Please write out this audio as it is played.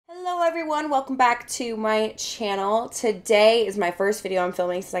everyone, welcome back to my channel. Today is my first video I'm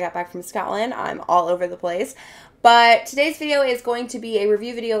filming since I got back from Scotland. I'm all over the place. But today's video is going to be a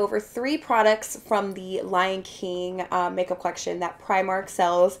review video over 3 products from the Lion King makeup collection that Primark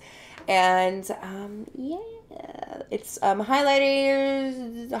sells. And yeah, it's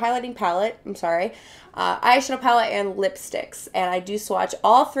highlighting palette, eyeshadow palette and lipsticks. And I do swatch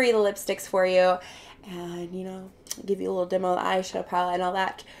all 3 of the lipsticks for you and, you know, give you a little demo of the eyeshadow palette and all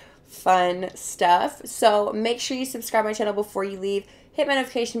that fun stuff. So make sure you subscribe to my channel before you leave. Hit my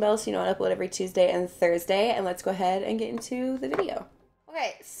notification bell so you know I upload every Tuesday and Thursday. And let's go ahead and get into the video.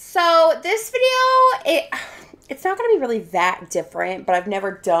 Okay, so this video, it's not going to be really that different, but I've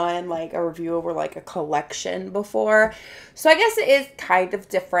never done like a review over like a collection before. So I guess it is kind of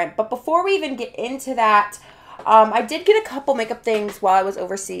different. But before we even get into that, I did get a couple makeup things while I was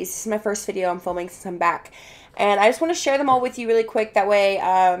overseas. This is my first video I'm filming since I'm back. And I just want to share them all with you really quick. That way,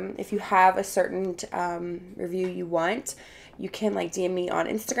 if you have a certain review you want, you can like DM me on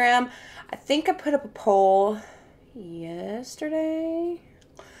Instagram. I think I put up a poll yesterday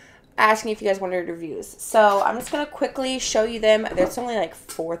asking if you guys wanted reviews. So I'm just going to quickly show you them. There's only like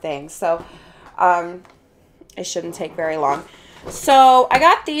 4 things. So it shouldn't take very long. So I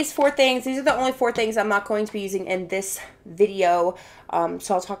got these 4 things. These are the only 4 things I'm not going to be using in this video.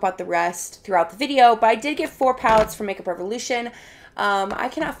 So I'll talk about the rest throughout the video. But I did get 4 palettes from Makeup Revolution. I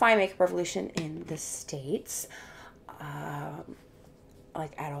cannot find Makeup Revolution in the States.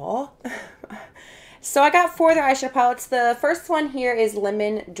 Like at all. So I got 4 of their eyeshadow palettes. The first one here is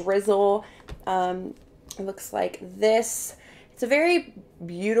Lemon Drizzle. It looks like this. It's a very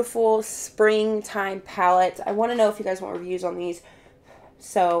beautiful springtime palette. I want to know if you guys want reviews on these.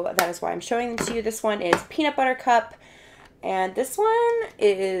 So that is why I'm showing them to you. This one is Peanut Butter Cup. And this one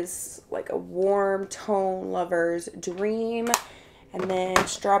is like a warm tone lover's dream. And then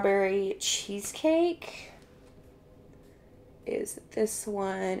Strawberry Cheesecake is this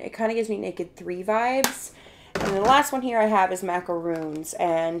one. It kind of gives me Naked 3 vibes. And then the last one here I have is Macaroons.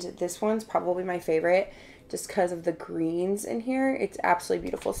 And this one's probably my favorite just because of the greens in here. It's absolutely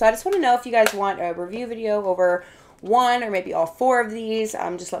beautiful. So I just want to know if you guys want a review video over 1 or maybe all 4 of these.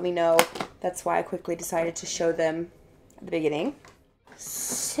 Just let me know. That's why I quickly decided to show them at the beginning.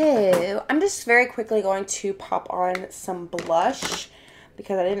 So I'm just very quickly going to pop on some blush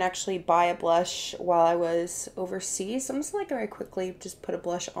because I didn't actually buy a blush while I was overseas. So I'm just like very quickly just put a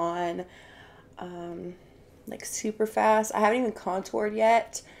blush on like super fast. I haven't even contoured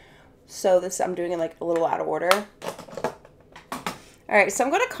yet. So this, I'm doing it like a little out of order. Alright, so I'm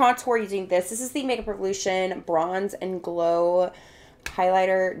going to contour using this. This is the Makeup Revolution Bronze and Glow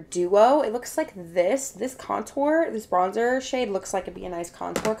Highlighter Duo. It looks like this. This contour, this bronzer shade looks like it'd be a nice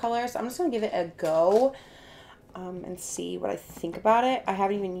contour color. So I'm just going to give it a go and see what I think about it. I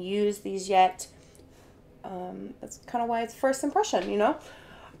haven't even used these yet. That's kind of why it's first impression, you know?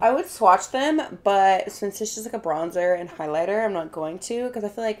 I would swatch them, but since it's just like a bronzer and highlighter, I'm not going to because I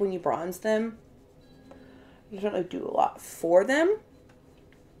feel like when you bronze them, you don't really do a lot for them.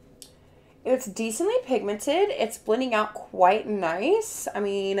 It's decently pigmented. It's blending out quite nice. I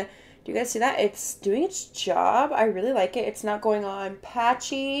mean, do you guys see that? It's doing its job. I really like it. It's not going on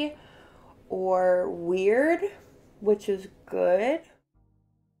patchy or weird, which is good.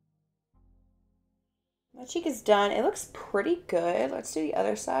 My cheek is done. It looks pretty good. Let's do the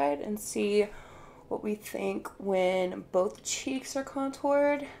other side and see what we think when both cheeks are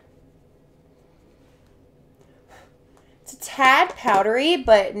contoured. It's a tad powdery,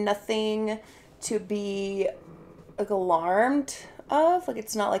 but nothing to be like alarmed of. Like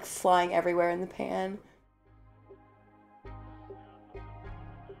it's not like flying everywhere in the pan.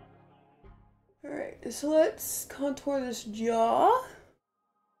 Alright, so let's contour this jaw.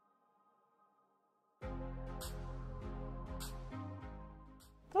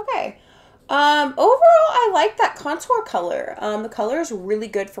 Okay. Overall, I like that contour color. The color is really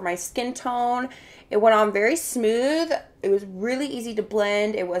good for my skin tone. It went on very smooth. It was really easy to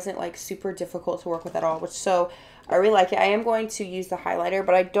blend. It wasn't like super difficult to work with at all, which so I really like it. I am going to use the highlighter,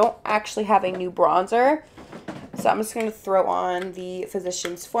 but I don't actually have a new bronzer. So I'm just going to throw on the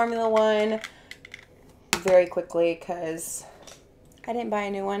Physicians Formula one very quickly because I didn't buy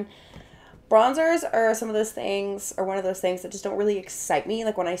a new one. Bronzers are some of those things, or one of those things that just don't really excite me.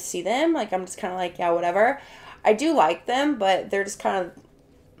 Like when I see them, like I'm just kind of like, yeah, whatever. I do like them, but they're just kind of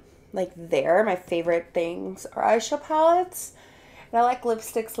like there. My favorite things are eyeshadow palettes. And I like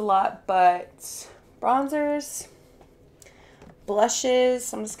lipsticks a lot, but bronzers,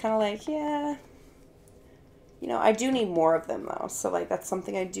 blushes, I'm just kind of like, yeah. You know, I do need more of them though. So like that's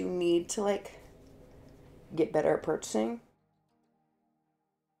something I do need to like get better at purchasing.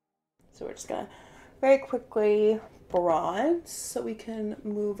 So we're just gonna very quickly bronze so we can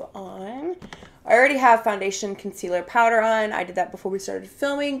move on. I already have foundation, concealer, powder on. I did that before we started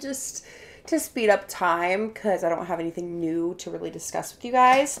filming just to speed up time because I don't have anything new to really discuss with you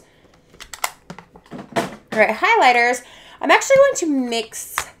guys. All right, highlighters. I'm actually going to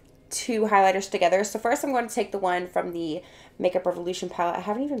mix two highlighters together. So first I'm going to take the one from the Makeup Revolution palette. I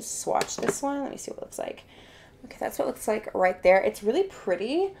haven't even swatched this one. Let me see what it looks like. Okay, that's what it looks like right there. It's really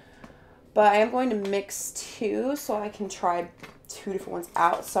pretty, but I am going to mix two so I can try two different ones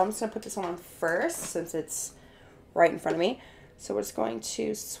out. So I'm just gonna put this one on first since it's right in front of me. So we're just going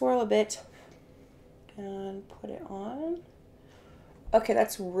to swirl a bit and put it on. Okay,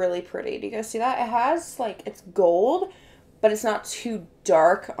 that's really pretty. Do you guys see that? It has like, it's gold, but it's not too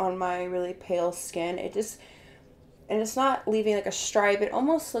dark on my really pale skin. And it's not leaving like a stripe. It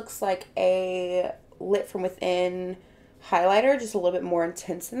almost looks like a Lit from Within highlighter, just a little bit more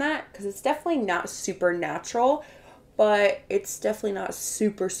intense than that, because it's definitely not super natural, but it's definitely not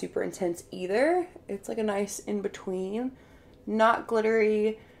super, super intense either. It's like a nice in-between. Not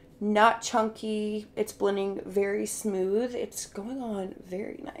glittery, not chunky. It's blending very smooth. It's going on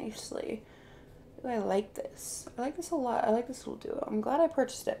very nicely. I like this. I like this a lot. I like this little duo. I'm glad I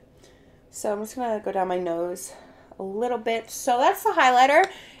purchased it. So I'm just going to go down my nose a little bit. So that's the highlighter.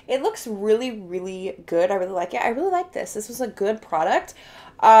 It looks really, really good. I really like it. I really like this. This was a good product.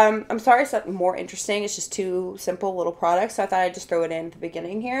 I'm sorry it's not more interesting. It's just two simple little products. So I thought I'd just throw it in at the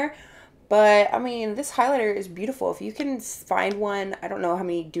beginning here. But, I mean, this highlighter is beautiful. If you can find one, I don't know how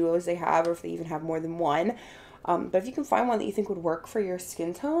many duos they have or if they even have more than one. But if you can find one that you think would work for your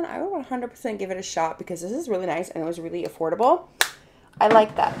skin tone, I would 100% give it a shot because this is really nice and it was really affordable. I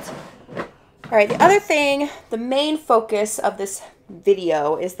like that. All right, the other thing, the main focus of this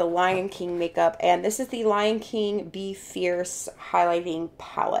video is the Lion King makeup, and this is the Lion King Be Fierce highlighting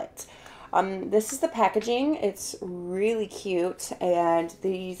palette. This is the packaging. It's really cute, and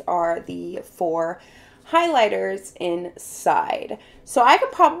these are the 4 highlighters inside. So I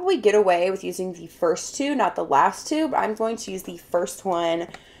could probably get away with using the first 2, not the last 2, but I'm going to use the first one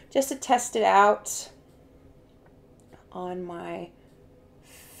just to test it out on my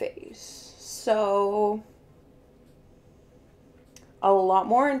face. So a lot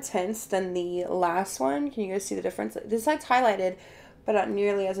more intense than the last one. Can you guys see the difference? This side's highlighted, but not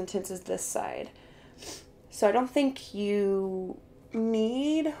nearly as intense as this side. So I don't think you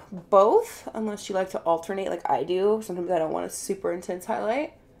need both unless you like to alternate like I do. Sometimes I don't want a super intense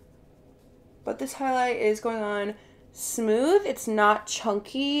highlight. But this highlight is going on smooth. It's not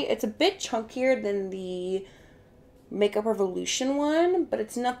chunky. It's a bit chunkier than the Makeup Revolution one, but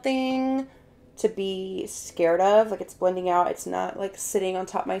it's nothing to be scared of. Like, it's blending out. It's not like sitting on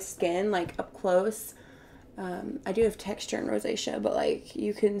top of my skin like up close. I do have texture and rosacea, but like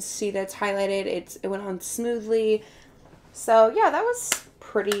you can see that's highlighted. It went on smoothly. So yeah, that was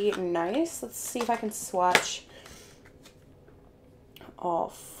pretty nice. Let's see if I can swatch all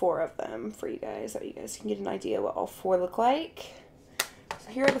 4 of them for you guys, so you guys can get an idea what all 4 look like.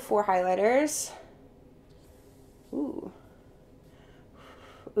 So here are the 4 highlighters. Ooh,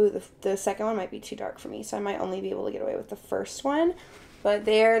 the second one might be too dark for me, so I might only be able to get away with the first one. But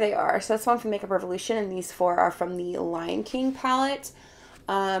there they are. So that's one from Makeup Revolution, and these 4 are from the Lion King palette.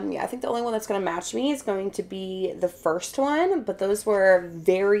 Yeah, I think the only one that's going to match me is going to be the first one, but those were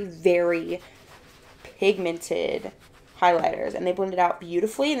very, very pigmented highlighters, and they blended out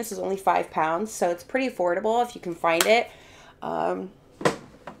beautifully, and this is only £5, so it's pretty affordable if you can find it.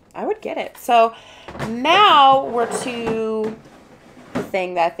 I would get it. So now we're to the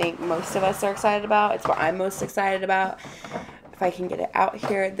thing that I think most of us are excited about. It's what I'm most excited about. If I can get it out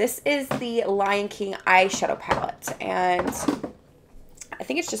here. This is the Lion King eyeshadow palette, and I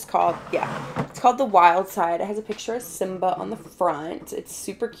think it's just called, yeah, it's called the Wild Side. It has a picture of Simba on the front. It's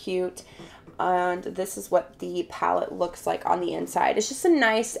super cute, and this is what the palette looks like on the inside. It's just a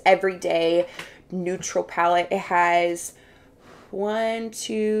nice everyday neutral palette. It has 1,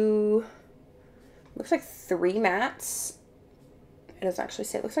 2, looks like 3 mattes. It doesn't actually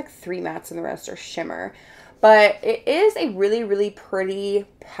say. It looks like 3 mattes and the rest are shimmer. But it is a really, really pretty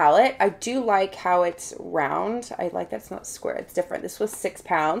palette. I do like how it's round. I like that it's not square. It's different. This was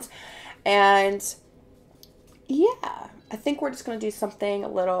 £6. And yeah, I think we're just going to do something a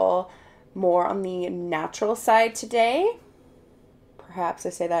little more on the natural side today. Perhaps I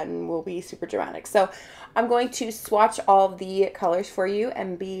say that and we'll be super dramatic. So I'm going to swatch all of the colors for you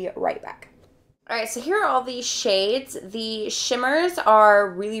and be right back. All right, so here are all these shades. The shimmers are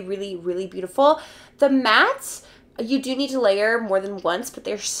really, really, really beautiful. The mattes, you do need to layer more than once, but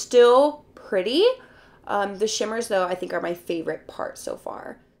they're still pretty. The shimmers, though, I think are my favorite part so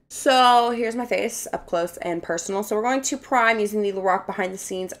far. So here's my face up close and personal. So we're going to prime using the Lorac Behind the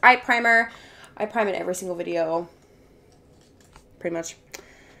Scenes Eye Primer. I prime in every single video, pretty much.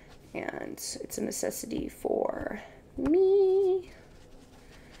 And it's a necessity for me.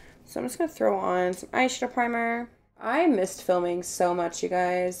 So I'm just going to throw on some eyeshadow primer. I missed filming so much, you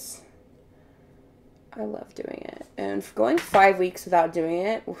guys. I love doing it. And going 5 weeks without doing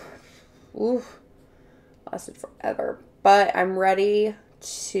it, oof, lasted forever. But I'm ready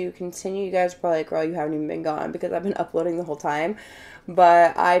to continue. You guys are probably like, girl, you haven't even been gone, because I've been uploading the whole time.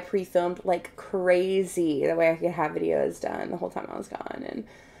 But I pre-filmed like crazy. That way I could have videos done the whole time I was gone. And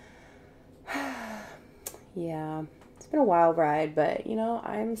yeah, it's been a wild ride, but you know,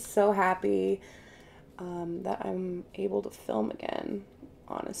 I'm so happy that I'm able to film again.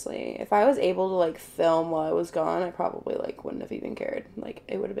 Honestly, if I was able to like film while I was gone, I probably like wouldn't have even cared. Like,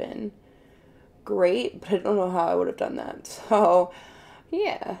 it would have been great, but I don't know how I would have done that. So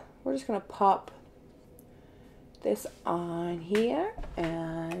yeah, we're just gonna pop this on here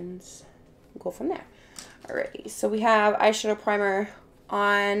and go from there. Alrighty, so we have eyeshadow primer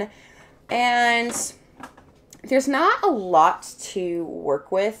on, and there's not a lot to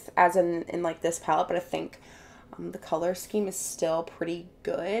work with as in like this palette, but I think the color scheme is still pretty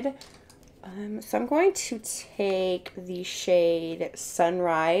good. So I'm going to take the shade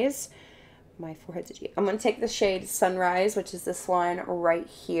Sunrise. My forehead's itchy. I'm going to take the shade Sunrise, which is this one right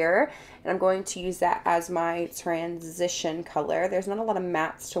here, and I'm going to use that as my transition color. There's not a lot of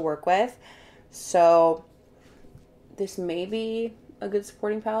mattes to work with, so this may be a good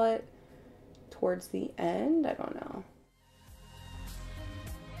supporting palette towards the end. I don't know.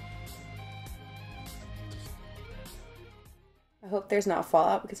 I hope there's not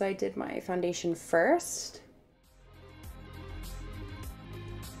fallout because I did my foundation first.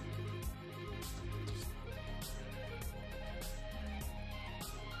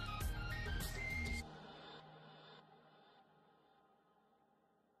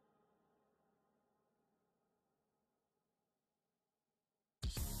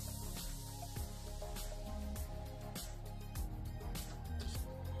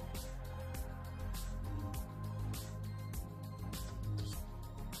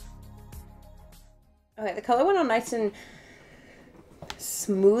 Okay, the color went on nice and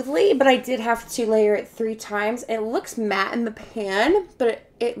smoothly, but I did have to layer it 3 times. It looks matte in the pan, but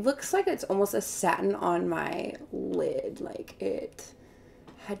it looks like it's almost a satin on my lid. Like, it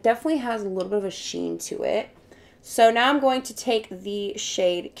definitely has a little bit of a sheen to it. So now I'm going to take the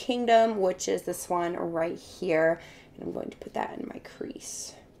shade Kingdom, which is this one right here, and I'm going to put that in my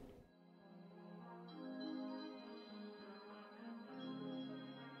crease.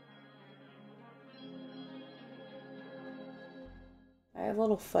 I have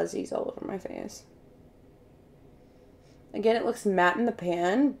little fuzzies all over my face. Again, it looks matte in the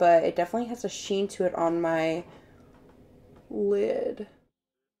pan, but it definitely has a sheen to it on my lid.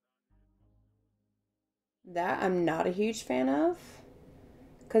 That I'm not a huge fan of,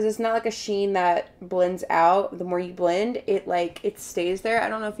 because it's not like a sheen that blends out. The more you blend, it stays there. I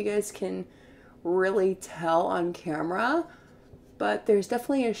don't know if you guys can really tell on camera, but there's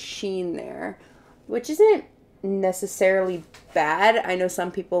definitely a sheen there, which isn't necessarily bad. I know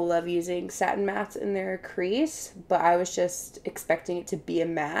some people love using satin mattes in their crease, but I was just expecting it to be a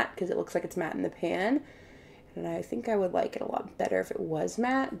matte because it looks like it's matte in the pan, and I think I would like it a lot better if it was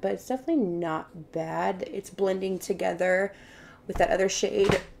matte, but it's definitely not bad. It's blending together with that other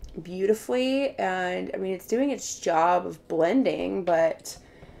shade beautifully, and I mean, it's doing its job of blending, but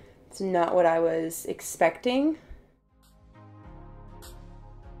it's not what I was expecting.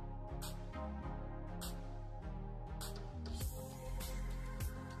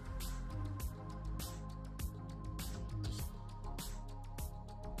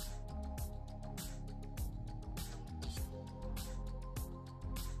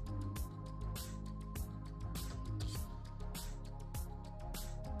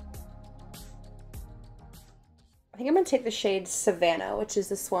 I think I'm going to take the shade Savannah, which is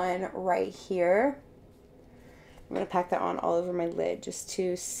this one right here. I'm going to pack that on all over my lid just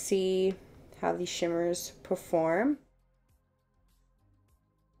to see how these shimmers perform.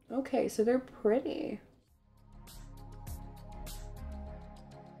 Okay, so they're pretty.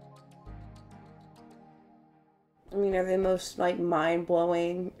 I mean, are they the most like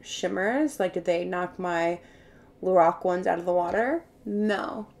mind-blowing shimmers? Like, did they knock my Lorac ones out of the water?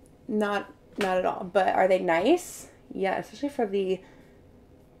 No, not at all. But are they nice? Yeah, especially for the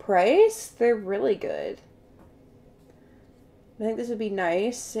price, they're really good. I think this would be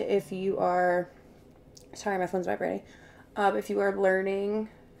nice if you are, sorry, my phone's vibrating. If you are learning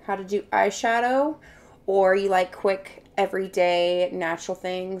how to do eyeshadow, or you like quick everyday natural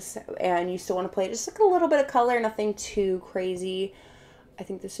things and you still want to play just like a little bit of color, nothing too crazy, I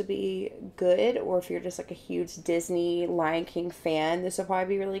think this would be good. Or if you're just like a huge Disney Lion King fan, this would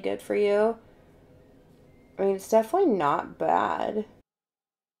probably be really good for you. I mean, it's definitely not bad.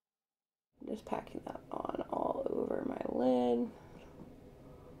 I'm just packing that on all over my lid.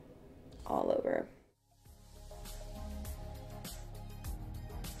 All over.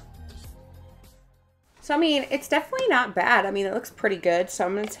 So, I mean, it's definitely not bad. I mean, it looks pretty good. So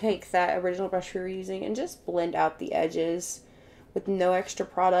I'm going to take that original brush we were using and just blend out the edges with no extra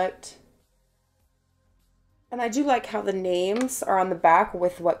product. And I do like how the names are on the back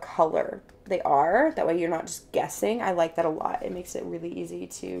with what color they are. That way you're not just guessing. I like that a lot. It makes it really easy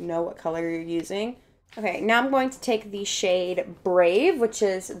to know what color you're using. Okay, now I'm going to take the shade Brave, which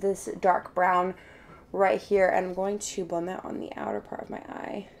is this dark brown right here, and I'm going to blend that on the outer part of my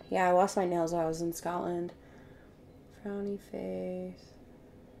eye. Yeah, I lost my nails while I was in Scotland. Frowny face.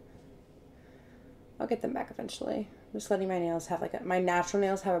 I'll get them back eventually. I'm just letting my nails have like my natural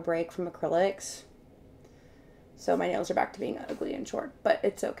nails have a break from acrylics. So my nails are back to being ugly and short, but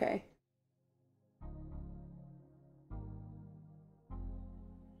it's okay.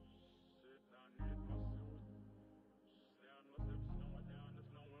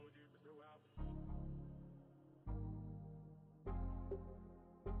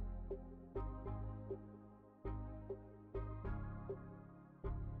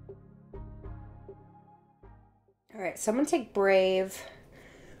 All right, so I'm gonna take Brave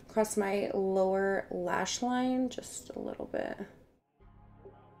across my lower lash line just a little bit.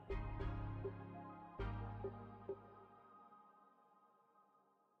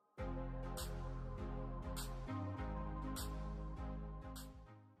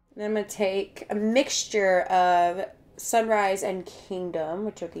 And I'm going to take a mixture of Sunrise and Kingdom,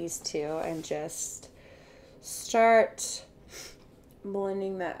 which are these two, and just start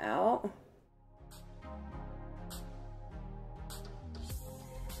blending that out.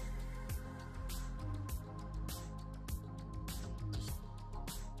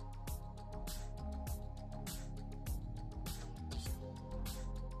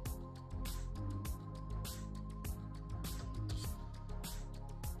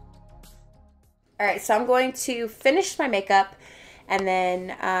 All right, so I'm going to finish my makeup and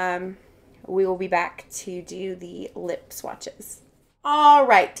then we will be back to do the lip swatches. All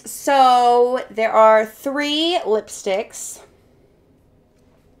right, so there are 3 lipsticks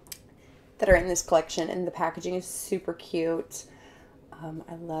that are in this collection and the packaging is super cute.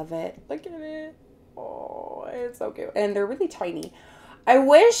 I love it. Look at it. Oh, it's so cute. And they're really tiny. I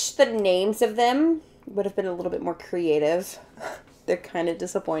wish the names of them would have been a little bit more creative. They're kind of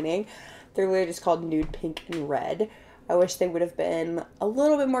disappointing. They're literally just called Nude, Pink, and Red. I wish they would have been a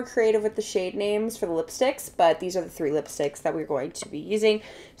little bit more creative with the shade names for the lipsticks, but these are the 3 lipsticks that we're going to be using.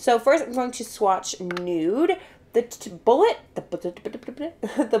 So first I'm going to swatch Nude. The bullet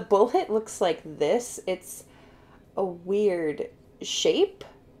looks like this. It's a weird shape.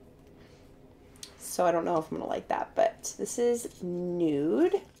 So I don't know if I'm going to like that, but this is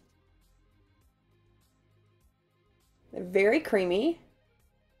Nude. Very creamy.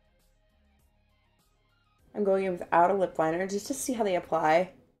 I'm going in without a lip liner just to see how they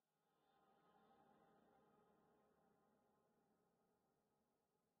apply.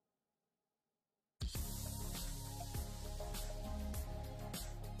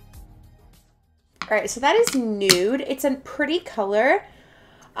 All right, so that is Nude. It's a pretty color.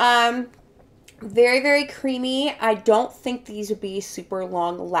 Very, very creamy. I don't think these would be super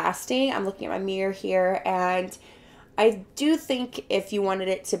long lasting. I'm looking at my mirror here and I do think if you wanted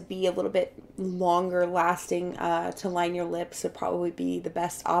it to be a little bit longer lasting to line your lips would probably be the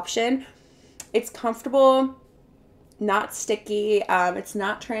best option. It's comfortable, not sticky. It's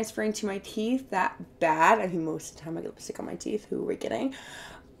not transferring to my teeth that bad. I mean, most of the time I get lipstick on my teeth. Who are we kidding?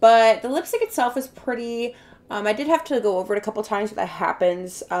 But the lipstick itself is pretty. I did have to go over it a couple times, but that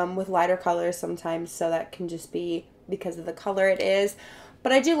happens with lighter colors sometimes. So that can just be because of the color it is.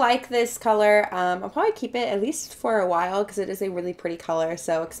 But I do like this color. I'll probably keep it at least for a while because it is a really pretty color.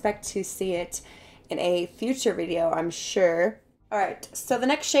 So expect to see it in a future video, I'm sure. All right, so the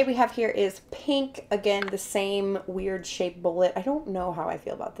next shade we have here is Pink. Again, the same weird shaped bullet. I don't know how I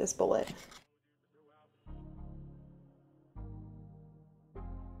feel about this bullet.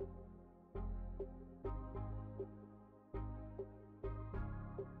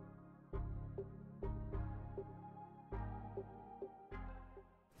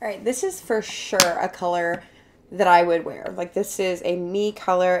 All right, this is for sure a color that I would wear. Like, this is a me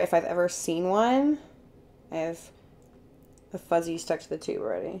color if I've ever seen one. I have the fuzzy stuck to the tube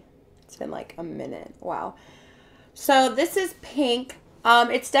already. It's been like a minute. Wow. So this is pink.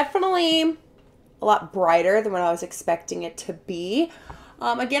 It's definitely a lot brighter than what I was expecting it to be.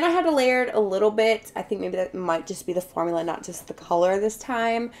 Again, I had to layer it a little bit. I think maybe that might just be the formula, not just the color this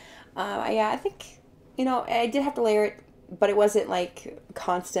time. Yeah, I think, you know, I did have to layer it, but it wasn't like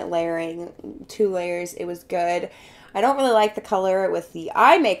constant layering. 2 layers, it was good. I don't really like the color with the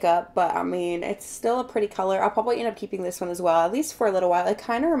eye makeup, but I mean, it's still a pretty color. I'll probably end up keeping this one as well, at least for a little while. It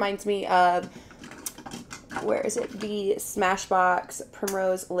kind of reminds me of, where is it? The Smashbox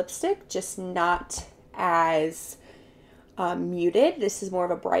Primrose lipstick, just not as muted. This is more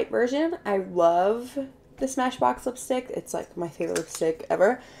of a bright version. I love the Smashbox lipstick. It's like my favorite lipstick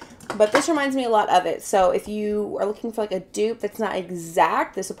ever. But this reminds me a lot of it. So if you are looking for like a dupe that's not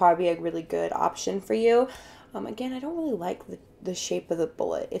exact, this will probably be a really good option for you. Again, I don't really like the shape of the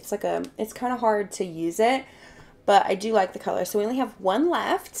bullet. It's like it's kind of hard to use it, but I do like the color. So we only have one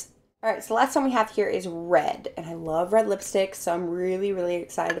left. All right, so the last one we have here is red, and I love red lipstick, so I'm really, really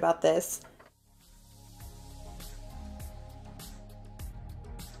excited about this.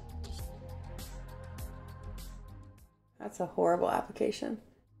 That's a horrible application.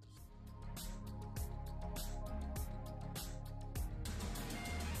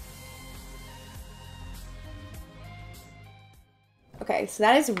 Okay, so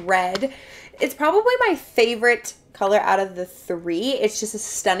that is red. It's probably my favorite color out of the 3. It's just a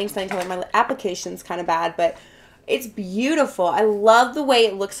stunning, stunning color. My application's kind of bad, but it's beautiful. I love the way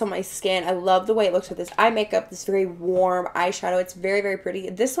it looks on my skin. I love the way it looks with this eye makeup, this very warm eyeshadow. It's very, very pretty.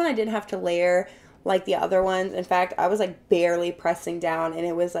 This one I didn't have to layer like the other ones. In fact, I was like barely pressing down, and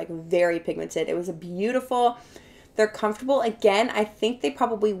it was like very pigmented. It was a beautiful. They're comfortable. Again, I think they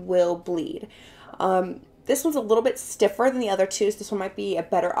probably will bleed. This one's a little bit stiffer than the other 2, so this one might be a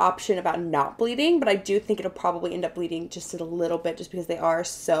better option about not bleeding, but I do think it'll probably end up bleeding just a little bit just because they are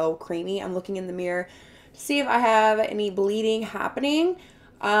so creamy. I'm looking in the mirror to see if I have any bleeding happening.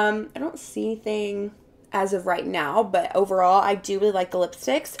 I don't see anything as of right now, but overall, I do really like the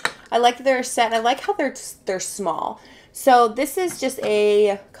lipsticks. I like that they're set, and I like how they're small. So this is just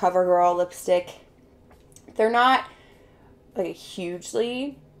a CoverGirl lipstick. They're not like a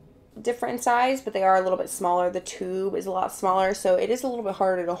hugely different in size, but they are a little bit smaller. The tube is a lot smaller, so it is a little bit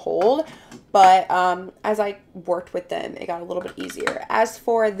harder to hold, but as I worked with them, it got a little bit easier. As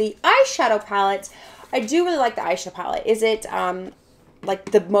for the eyeshadow palette, I do really like the eyeshadow palette. Is it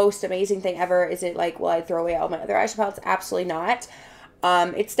like the most amazing thing ever? Is it like, will I throw away all my other eyeshadow palettes? Absolutely not.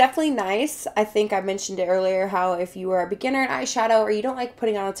 It's definitely nice. I think I mentioned it earlier how if you are a beginner in eyeshadow, or you don't like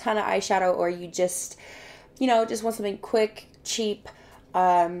putting on a ton of eyeshadow, or you just, you know, just want something quick, cheap,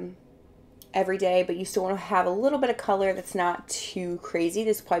 every day, but you still want to have a little bit of color that's not too crazy,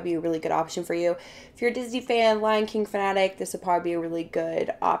 this will probably be a really good option for you. If you're a Disney fan, Lion King fanatic, this would probably be a really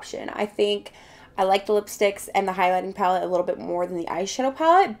good option. I think I like the lipsticks and the highlighting palette a little bit more than the eyeshadow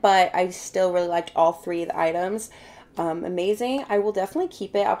palette, but I still really liked all 3 of the items. Amazing. I will definitely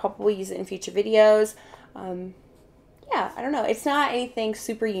keep it. I'll probably use it in future videos. Yeah, I don't know. It's not anything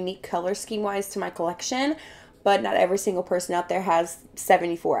super unique color scheme wise to my collection, but not every single person out there has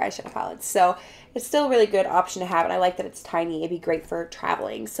 74 eyeshadow palettes. So it's still a really good option to have, and I like that it's tiny. It'd be great for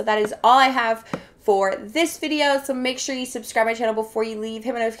traveling. So that is all I have for this video. So make sure you subscribe to my channel before you leave.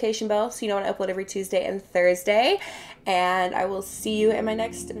 Hit my notification bell so you know when I upload every Tuesday and Thursday. And I will see you in my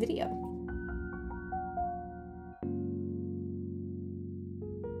next video.